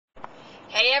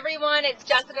Hey everyone, it's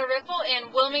Jessica Riffle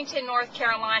in Wilmington, North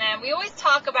Carolina, and we always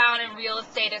talk about in real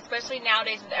estate, especially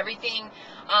nowadays with everything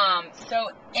so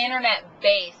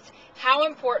internet-based, how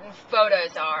important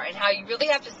photos are and how you really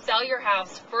have to sell your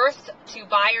house first to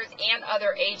buyers and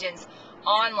other agents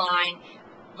online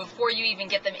before you even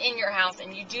get them in your house,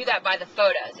 and you do that by the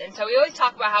photos. And so we always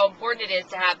talk about how important it is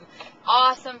to have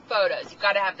awesome photos. You've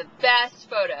got to have the best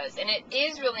photos, and it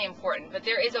is really important, but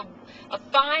there is a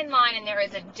fine line and there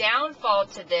is a downfall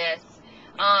to this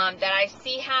that I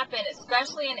see happen,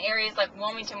 especially in areas like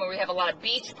Wilmington where we have a lot of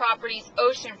beach properties,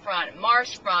 oceanfront,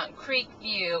 marshfront, creek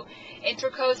view,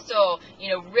 intercoastal,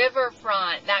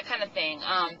 riverfront, that kind of thing.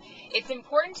 It's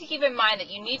important to keep in mind that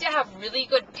you need to have really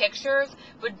good pictures,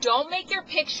 but don't make your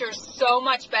pictures so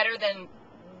much better than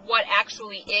what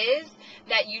actually is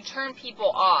that you turn people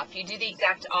off. You do the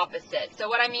exact opposite. So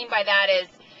what I mean by that is,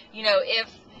 if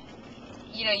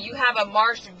you have a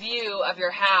marsh view of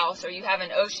your house or you have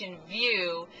an ocean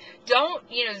view, don't,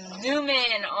 zoom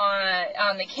in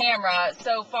on the camera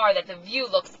so far that the view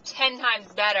looks 10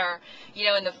 times better,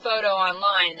 in the photo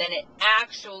online than it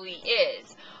actually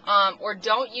is. Or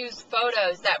don't use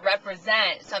photos that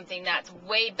represent something that's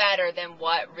way better than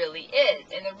what really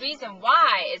is. And the reason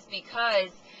why is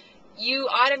because you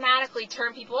automatically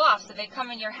turn people off. So they come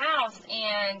in your house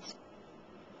and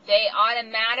they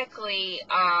automatically,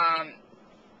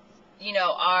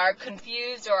 are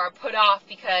confused or are put off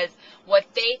because what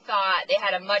they thought, they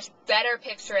had a much better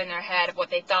picture in their head of what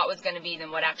they thought was going to be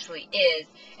than what actually is.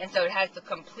 And so it has the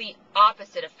complete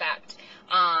opposite effect.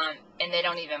 And they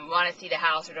don't even want to see the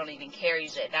house or don't even care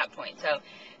usually at that point. So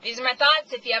these are my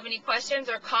thoughts. If you have any questions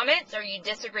or comments or you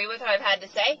disagree with what I've had to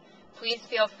say, please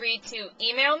feel free to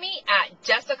email me at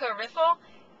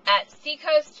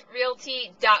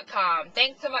jessicariffle@seacoastrealty.com.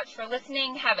 Thanks so much for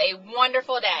listening. Have a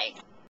wonderful day.